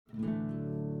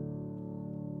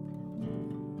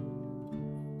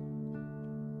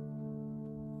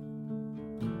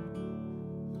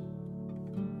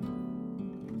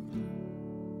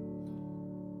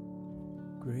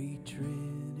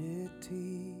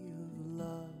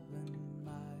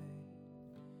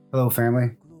Hello,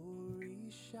 family.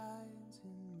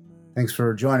 Thanks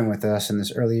for joining with us in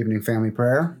this early evening family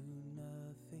prayer.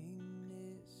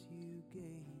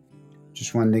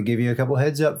 Just wanted to give you a couple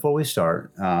heads up before we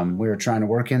start. We are trying to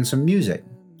work in some music.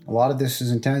 A lot of this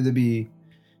is intended to be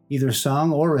either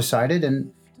sung or recited,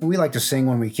 and we like to sing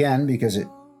when we can because it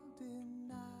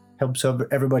helps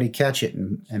everybody catch it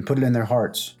and put it in their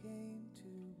hearts.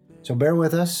 So bear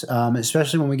with us,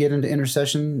 especially when we get into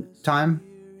intercession time.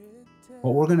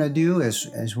 What we're going to do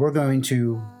is we're going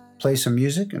to play some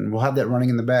music, and we'll have that running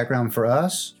in the background for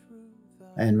us.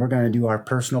 And we're going to do our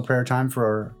personal prayer time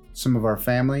for some of our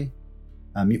family.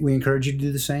 We encourage you to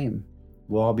do the same.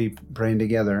 We'll all be praying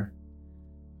together.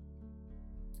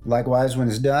 Likewise, when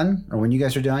it's done, or when you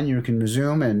guys are done, you can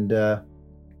resume, and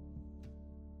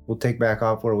we'll take back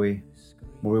off where we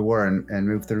were and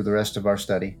move through the rest of our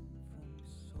study.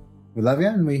 We love you,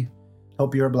 and we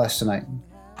hope you're blessed tonight.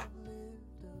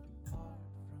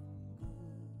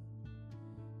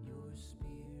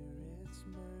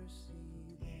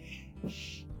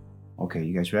 Okay,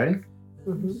 you guys ready?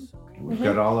 Mm-hmm. We've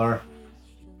got all our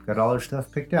stuff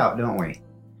picked out, don't we?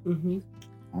 Mm-hmm.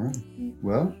 All right.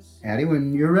 Well, Addie,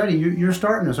 when you're ready, you're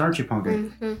starting us, aren't you,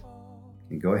 Pumpkin? Mm-hmm.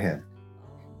 Okay, go ahead.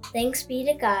 Thanks be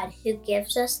to God who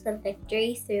gives us the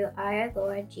victory through our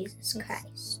Lord Jesus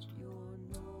Christ.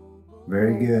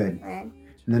 Very good. Amen.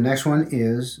 And the next one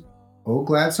is "Oh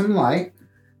Gladsome Light."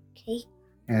 Okay.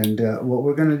 And what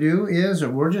we're going to do is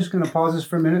we're just going to pause this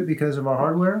for a minute because of our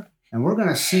hardware, and we're going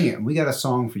to sing it. We got a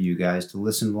song for you guys to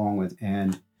listen along with,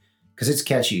 and because it's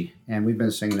catchy, and we've been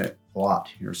singing it a lot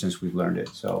here since we've learned it.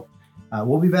 So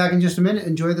we'll be back in just a minute.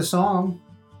 Enjoy the song.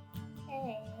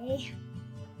 Hey.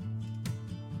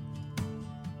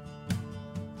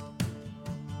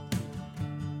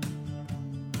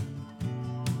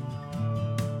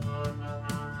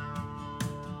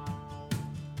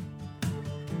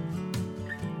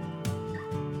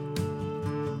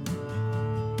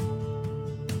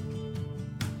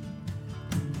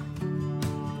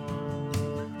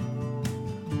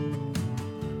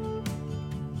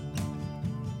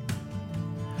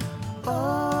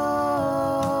 Oh,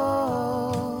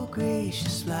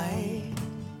 gracious light,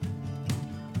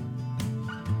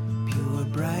 pure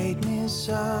brightness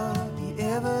of the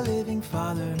ever-living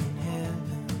Father in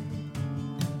heaven.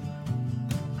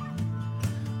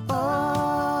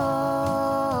 Oh,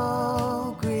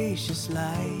 gracious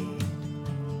light,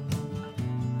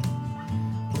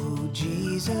 oh,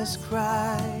 Jesus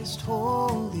Christ,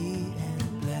 holy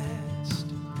and blessed.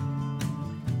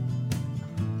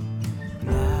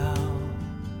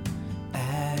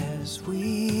 As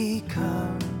we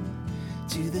come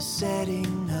to the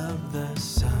setting of the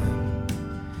sun,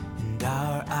 and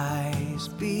our eyes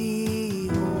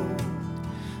behold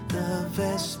the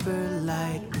vesper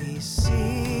light, we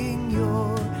sing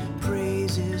your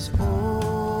praises,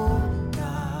 O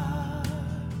God.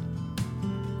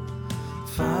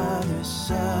 Father,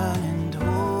 Son, and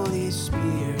Holy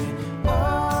Spirit,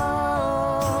 oh,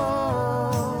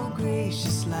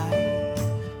 gracious light,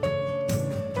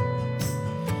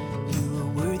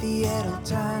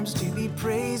 times to be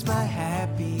praised by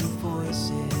happy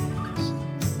voices.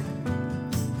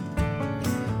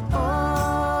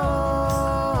 Oh,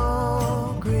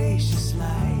 gracious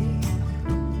light,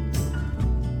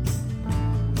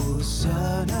 O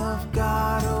Son of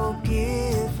God, O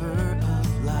Giver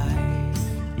of life,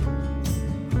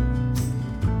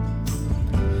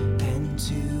 and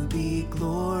to be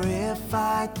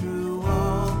glorified through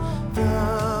all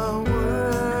the world.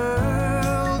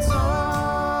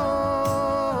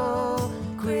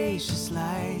 Gracious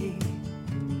light,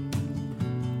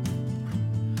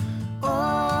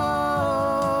 oh,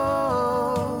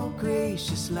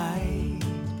 gracious light,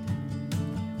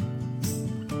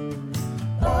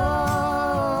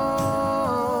 oh,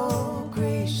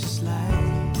 gracious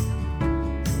light,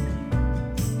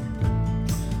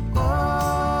 oh,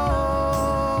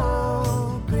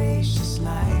 gracious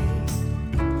light,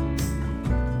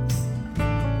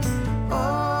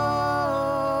 oh,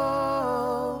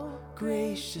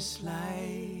 gracious light.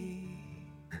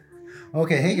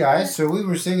 Okay, hey guys. So we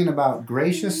were singing about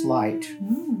gracious light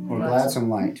or gladsome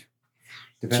light,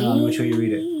 depending on which way you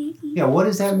read it. Yeah, what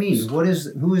does that mean? Who is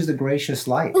the gracious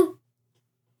light?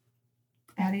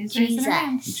 Addie's raising her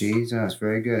hand. Jesus,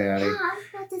 very good, Addie.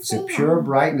 It's the pure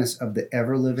brightness of the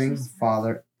ever-living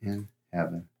Father in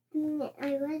heaven.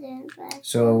 I wasn't, but...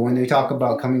 So when they talk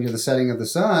about coming to the setting of the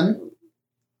sun,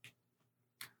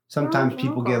 sometimes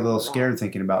people get a little scared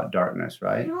thinking about darkness,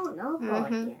 right? I don't know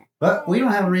about it. But we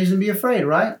don't have a reason to be afraid,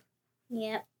 right?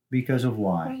 Yep. Because of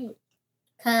why? Right.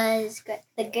 Because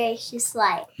the gracious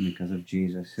light. Because of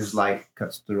Jesus. His light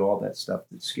cuts through all that stuff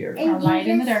that's scary. A light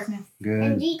in the darkness.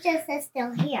 Good. Jesus is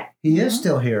still here. He is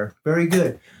still here. Very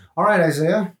good. All right,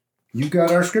 Isaiah. You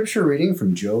got our scripture reading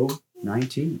from Job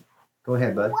 19. Go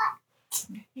ahead, bud.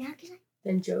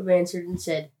 Then Job answered and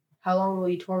said, How long will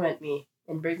you torment me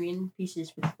and break me in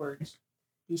pieces with words?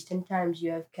 These 10 times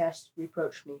you have cast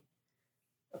reproach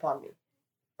upon me.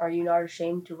 Are you not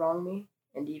ashamed to wrong me?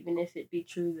 And even if it be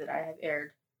true that I have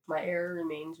erred, my error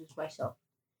remains with myself.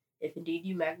 If indeed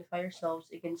you magnify yourselves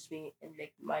against me and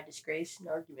make my disgrace an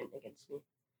argument against me,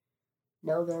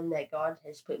 know then that God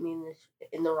has put me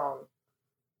in the wrong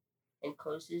and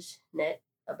closed his net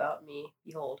about me.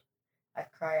 Behold, I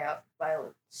cry out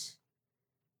violence.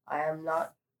 I am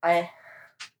not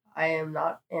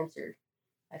answered.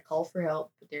 I call for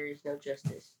help, but there is no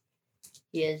justice.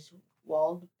 He has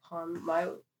walled upon my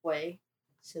way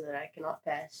so that I cannot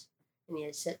pass, and he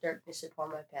has set darkness upon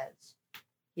my paths.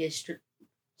 He has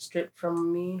stripped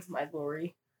from me my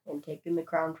glory and taken the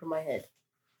crown from my head.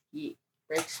 He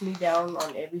breaks me down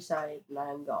on every side, and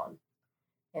I am gone.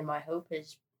 And my hope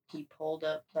has he pulled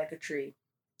up like a tree.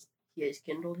 He has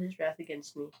kindled his wrath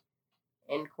against me,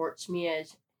 and courts me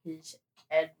as his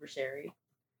adversary.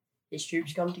 His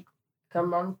troops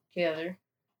come on together.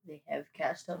 They have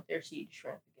cast up their siege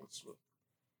strength against me,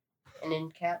 and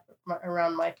encamped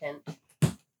around my tent.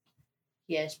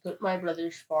 He has put my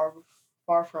brothers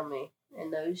far from me,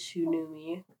 and those who knew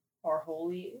me are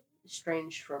wholly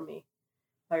estranged from me.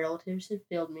 My relatives have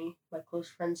failed me. My close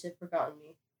friends have forgotten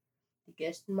me. The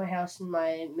guests in my house and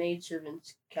my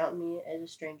maidservants count me as a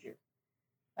stranger.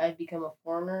 I have become a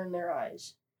foreigner in their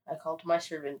eyes. I call to my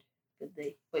servant,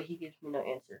 but he gives me no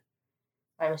answer.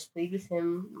 I must plead with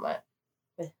him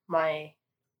with my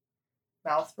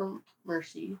mouth for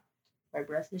mercy. My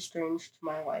breath is strange to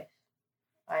my wife.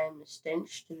 I am a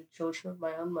stench to the children of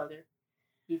my own mother.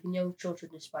 Even young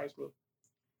children despise me.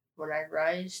 When I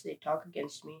rise, they talk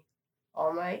against me.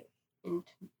 All my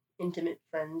intimate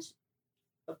friends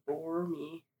abhor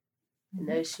me, and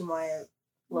those whom I have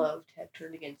loved have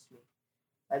turned against me.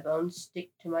 My bones stick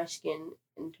to my skin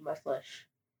and to my flesh,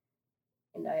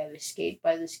 and I have escaped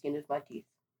by the skin of my teeth.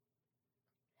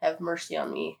 Have mercy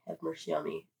on me,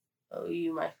 O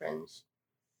you my friends,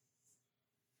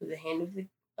 for the hand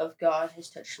of God has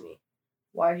touched me.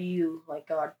 Why do you, like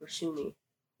God, pursue me?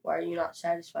 Why are you not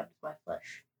satisfied with my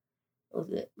flesh? Oh,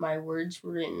 that my words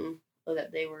were written, oh,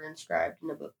 that they were inscribed in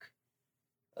a book.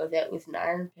 Oh, that with an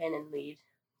iron pen and lead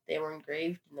they were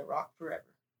engraved in the rock forever.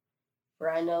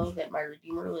 For I know that my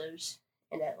Redeemer lives,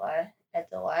 and at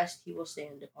the last he will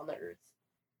stand upon the earth.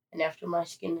 And after my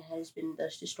skin has been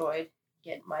thus destroyed,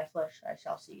 yet my flesh I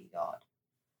shall see God,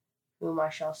 whom I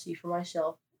shall see for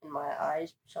myself, and my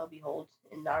eyes shall behold,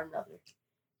 and not another.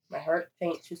 My heart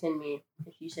faints within me,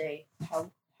 if you say,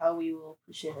 how we will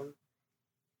pursue him,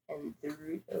 and the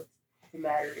root of the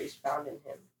matter is found in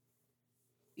him.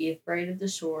 Be afraid of the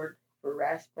sword, for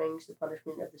wrath brings the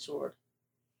punishment of the sword,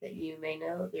 that you may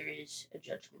know there is a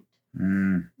judgment.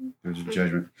 There's a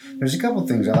judgment. There's a couple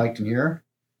things I liked in here,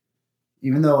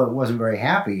 even though it wasn't very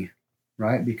happy,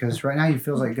 right? Because right now he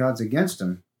feels like God's against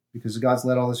him, because God's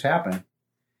let all this happen.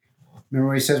 Remember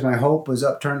where he says, my hope was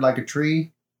upturned like a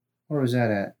tree? Where was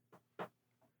that at?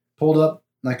 Pulled up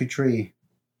like a tree.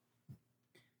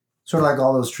 Sort of like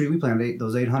all those trees we planted,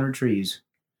 those 800 trees.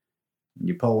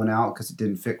 You pull one out because it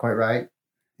didn't fit quite right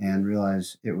and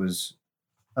realize it was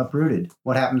uprooted.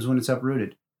 What happens when it's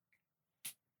uprooted?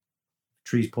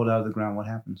 Trees pulled out of the ground, what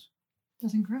happens?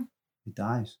 Doesn't grow. It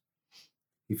dies.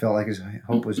 He felt like his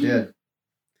hope was dead.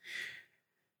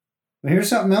 But here's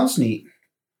something else neat.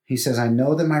 He says, I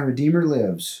know that my Redeemer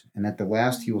lives, and at the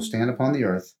last he will stand upon the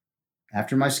earth.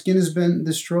 After my skin has been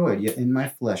destroyed, yet in my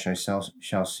flesh I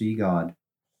shall see God.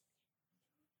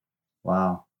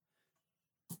 Wow.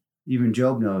 Even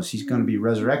Job knows he's going to be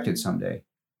resurrected someday.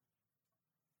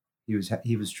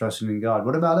 He was trusting in God.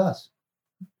 What about us?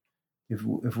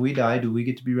 If we die, do we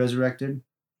get to be resurrected?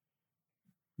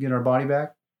 Get our body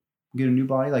back? Get a new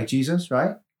body like Jesus,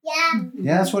 right? Yeah.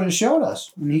 Yeah, that's what it showed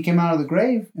us when he came out of the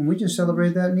grave, and we just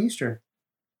celebrated that in Easter.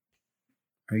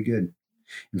 Very good.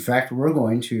 In fact, we're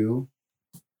going to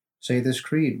say this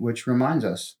creed, which reminds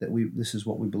us that this is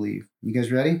what we believe. You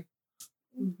guys ready?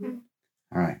 Mm-hmm.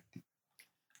 All right.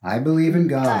 I believe in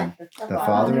God, the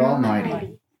Father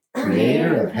Almighty,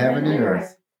 creator of heaven and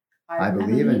earth. I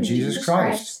believe in Jesus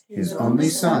Christ, his only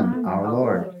Son, our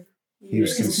Lord. He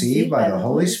was conceived by the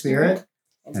Holy Spirit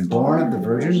and born of the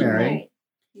Virgin Mary.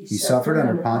 He suffered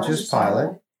under Pontius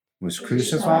Pilate, was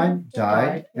crucified,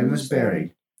 died, and was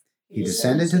buried. He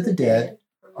descended to the dead.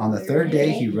 On the third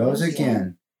day he rose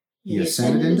again. He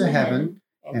ascended into heaven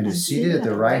and is seated at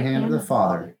the right hand of the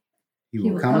Father. He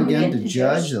will come again to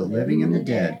judge the living and the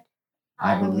dead.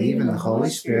 I believe in the Holy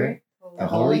Spirit, the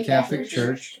Holy Catholic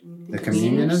Church, the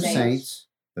communion of saints,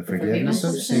 the forgiveness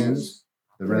of sins,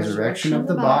 the resurrection of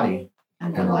the body,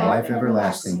 and the life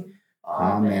everlasting.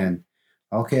 Amen.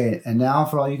 Okay, and now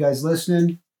for all you guys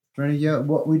listening, for any of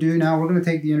what we do now, we're going to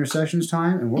take the intercessions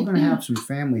time, and we're going to have some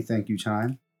family thank you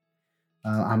time.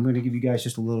 I'm going to give you guys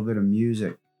just a little bit of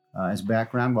music as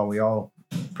background while we all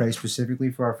pray specifically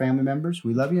for our family members.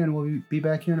 We love you, and we'll be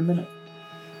back here in a minute.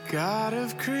 God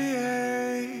of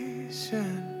creation,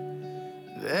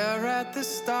 there at the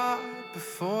start,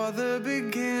 before the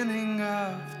beginning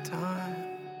of time.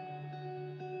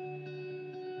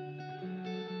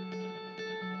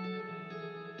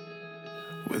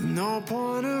 With no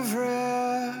point of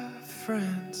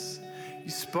reference,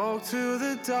 you spoke to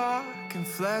the dark and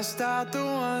fleshed out the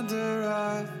wonder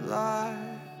of life.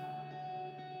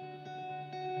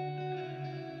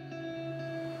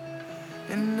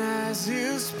 And as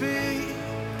you speak,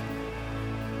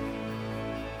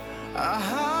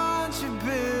 100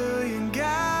 billion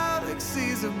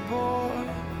galaxies are born.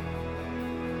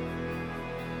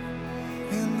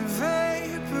 In the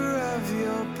vapor of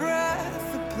your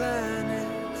breath, the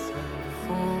planets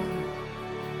form.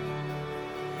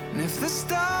 And if the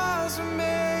stars were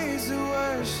made to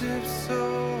worship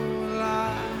so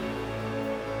loud,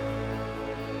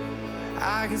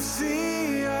 I can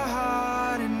see your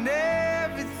heart in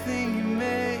everything you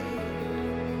made.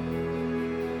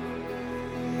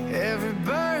 Every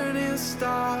burning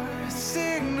star, a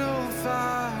signal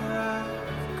fire of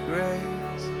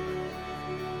grace.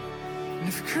 And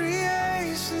if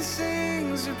creation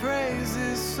sings your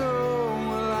praises, so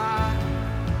will I.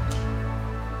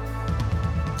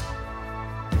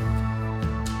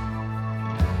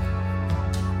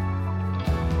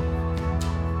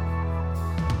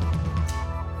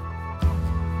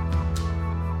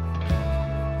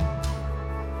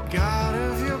 God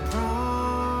of your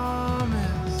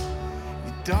promise,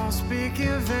 you don't speak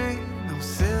in vain, no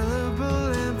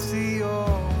syllable empty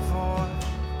or void.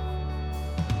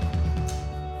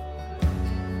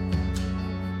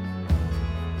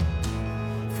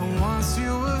 For once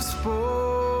you have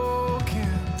spoken,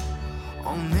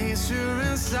 all nature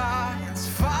and science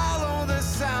follow the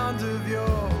sound of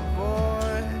your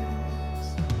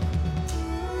voice.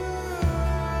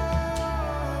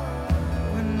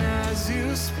 When as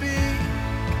you speak,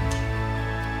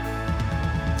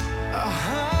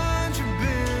 100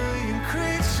 billion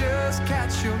creatures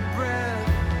catch your breath,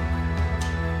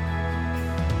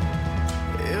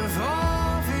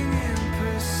 evolving in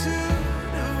pursuit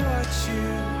of what you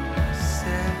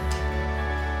said.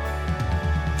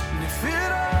 And if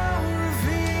it all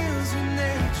reveals your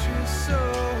nature so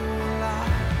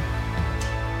alive,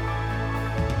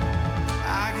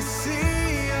 I can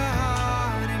see your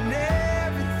heart in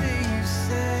everything you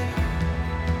say.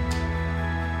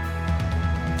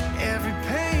 Every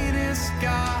painted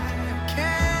sky, a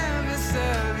canvas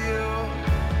of your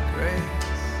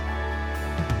grace.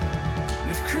 And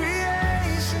if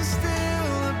creation still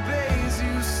obeys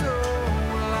you, so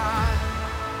will I.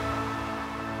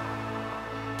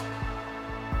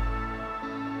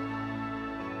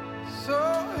 So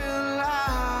will I.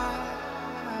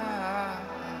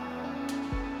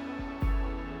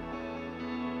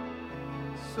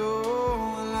 So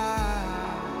will I.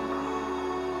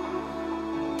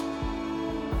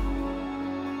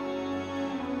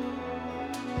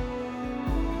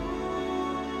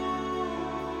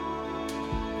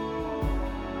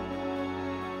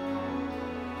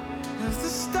 If the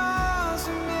stars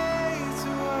are made to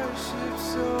worship,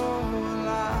 so will I.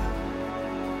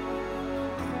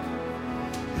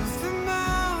 If the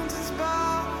mountains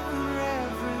bow in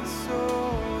reverence, so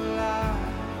will I.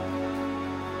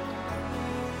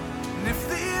 And if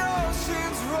the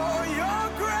oceans roar your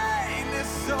greatness,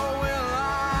 so will I.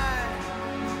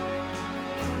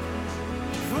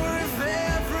 For if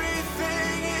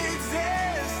everything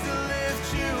exists to lift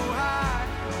you high,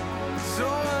 so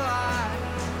will I.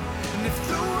 And if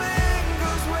the wind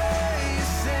goes where you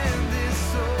send it,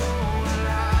 so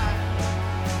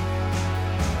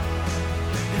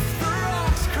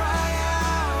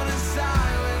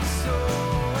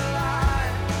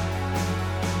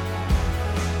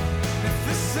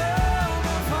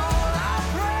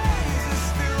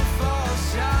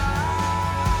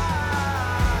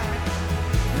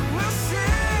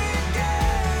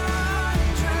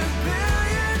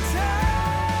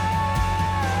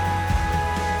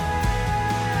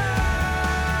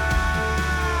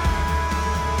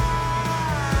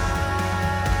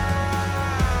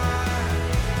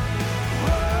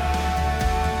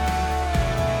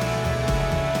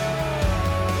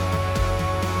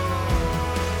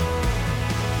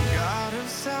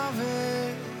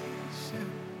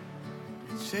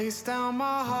chase down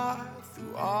my heart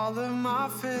through all of my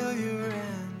failure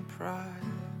and pride.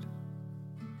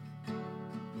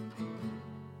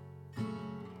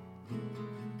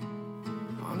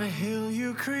 On a hill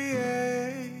you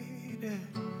created,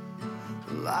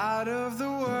 the light of the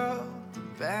world,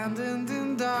 abandoned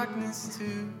in darkness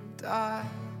to die.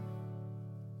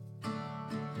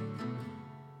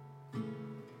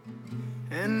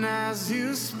 And as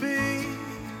you speak,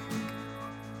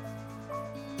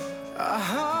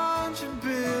 100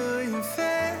 billion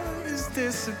failures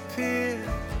disappear.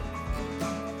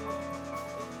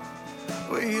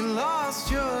 Well, you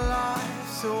lost your life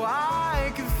so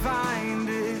I could find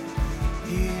it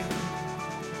here.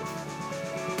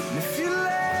 And if you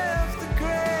left the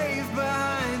grave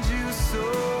behind you so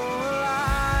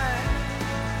alive,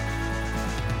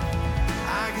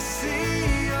 I can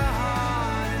see your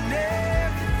heart and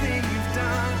everything you've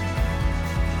done.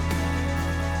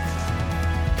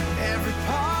 Every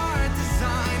part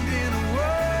designed in a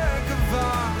work of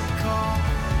art called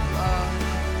love.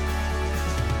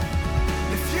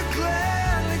 If you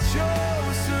gladly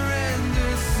chose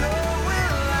surrender, so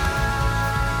will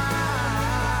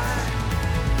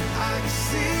I can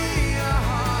see your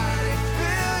heart a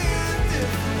billion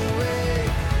different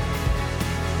ways.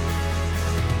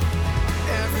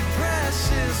 Every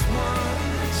precious one,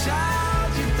 a child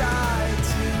you died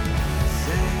to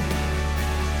save.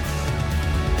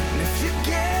 And if you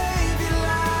gave your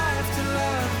life to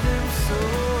love them, so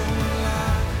will I.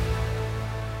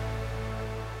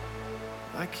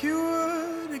 Like you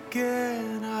would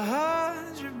again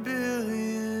 100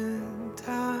 billion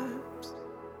times.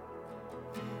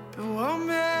 But what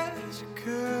measure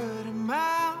could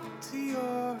amount to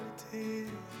your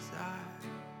desire?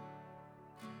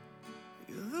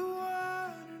 You're the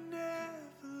one who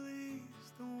never leaves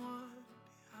the one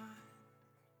behind.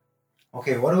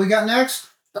 Okay, what do we got next?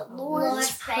 The Lord's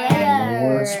Lord's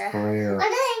Prayer. Prayer.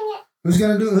 I'm doing it.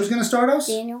 Who's gonna start us?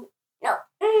 Daniel. No.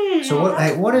 So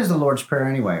what is the Lord's Prayer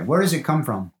anyway? Where does it come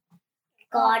from?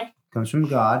 God. It comes from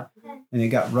God, and it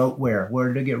got wrote where?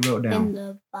 Where did it get wrote In down?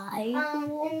 the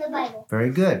Bible. In the Bible.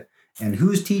 Very good. And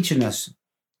who's teaching us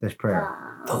this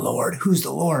prayer? The Lord. Who's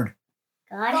the Lord?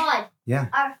 God. God. Yeah.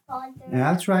 Our Father.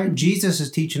 Yeah, that's right. Jesus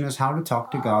is teaching us how to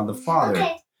talk to God the Father.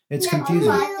 Okay. It's Our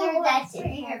confusing. Father that's in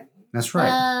heaven. That's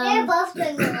right. We're both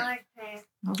doing the Lord's Prayer.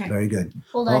 Okay. Very good.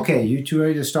 Hold on. Okay, you two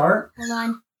ready to start? Hold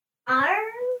on. Our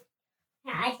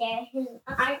Father who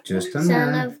art Just a Son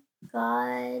minute. of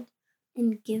God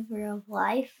and giver of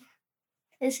life.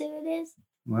 Is who it is?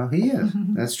 Well, he is.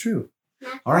 That's true.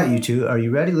 All right, you two, are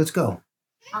you ready? Let's go.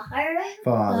 Our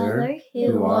Father,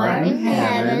 who art in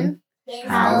heaven,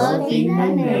 hallowed be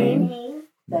thy name.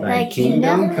 Thy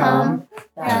kingdom come,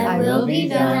 thy will be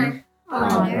done,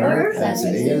 on earth as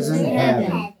it is in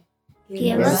heaven.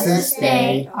 Give us this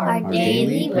day our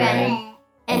daily bread,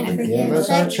 and forgive us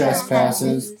our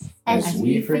trespasses, as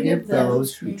we forgive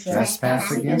those who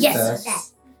trespass against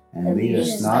us. and lead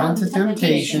us not into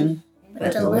temptation,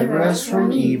 but deliver us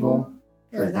from evil.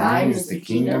 For thine is the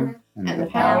kingdom, and and the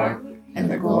power, and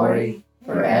the glory,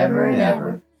 forever and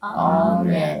ever.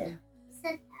 Amen.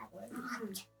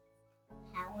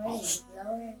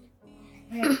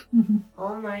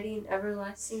 Almighty and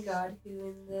everlasting God, who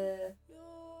in the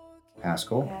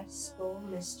Paschal. Paschal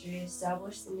mystery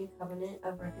established the new covenant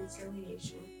of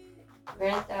reconciliation,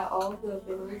 grant that all who have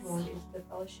been reborn into the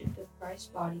fellowship of Christ's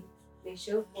body may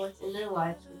show forth in their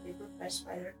lives what they profess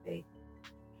by their faith.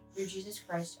 Through Jesus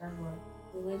Christ our Lord,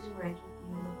 who lives and reigns with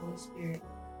you in the Holy Spirit,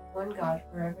 one God,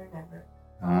 forever and ever.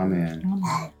 Amen.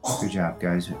 Good job,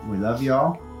 guys. We love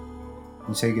y'all.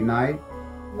 And say good night.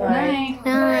 Night. Night.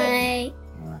 All right.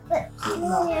 But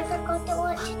I forgot to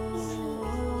watch.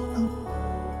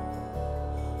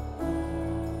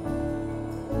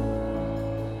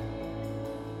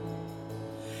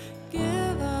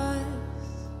 Give us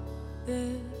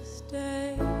this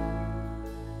day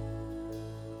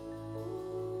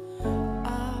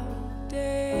our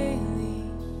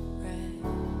daily bread.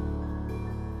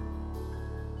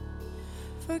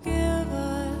 Forgive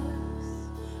us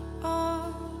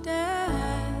our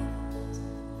debts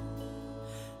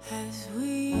as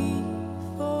we